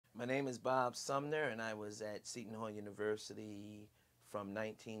My name is Bob Sumner, and I was at Seton University from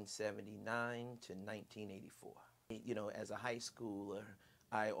 1979 to 1984. You know, as a high schooler,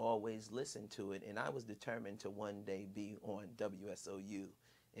 I always listened to it, and I was determined to one day be on WSOU,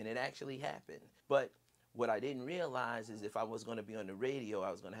 and it actually happened. But what I didn't realize is if I was going to be on the radio,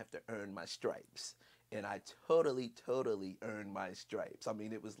 I was going to have to earn my stripes. And I totally earned my stripes. I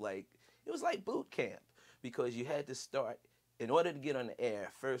mean, it was like boot camp, because you had to start. In order to get on the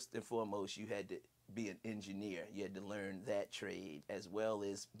air, first and foremost, you had to be an engineer. You had to learn that trade as well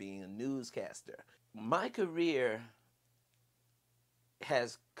as being a newscaster. My career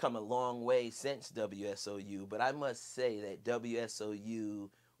has come a long way since WSOU, but I must say that WSOU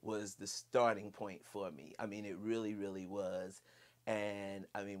was the starting point for me. I mean, it really was. And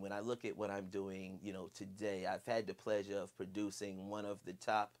I mean, when I look at what I'm doing, you know, today, I've had the pleasure of producing one of the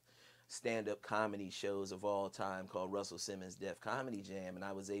top stand-up comedy shows of all time called Russell Simmons' Def Comedy Jam, and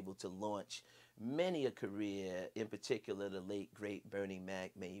I was able to launch many a career, in particular the late great Bernie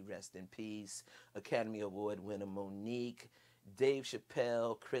Mac, may he rest in peace, Academy Award winner Monique, Dave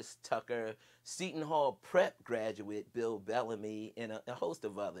Chappelle, Chris Tucker, Seton Hall Prep graduate Bill Bellamy, and a host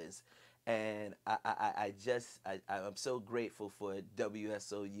of others. And I'm so grateful for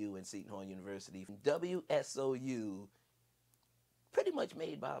WSOU and Seton Hall University. WSOU pretty much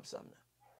made Bob Sumner.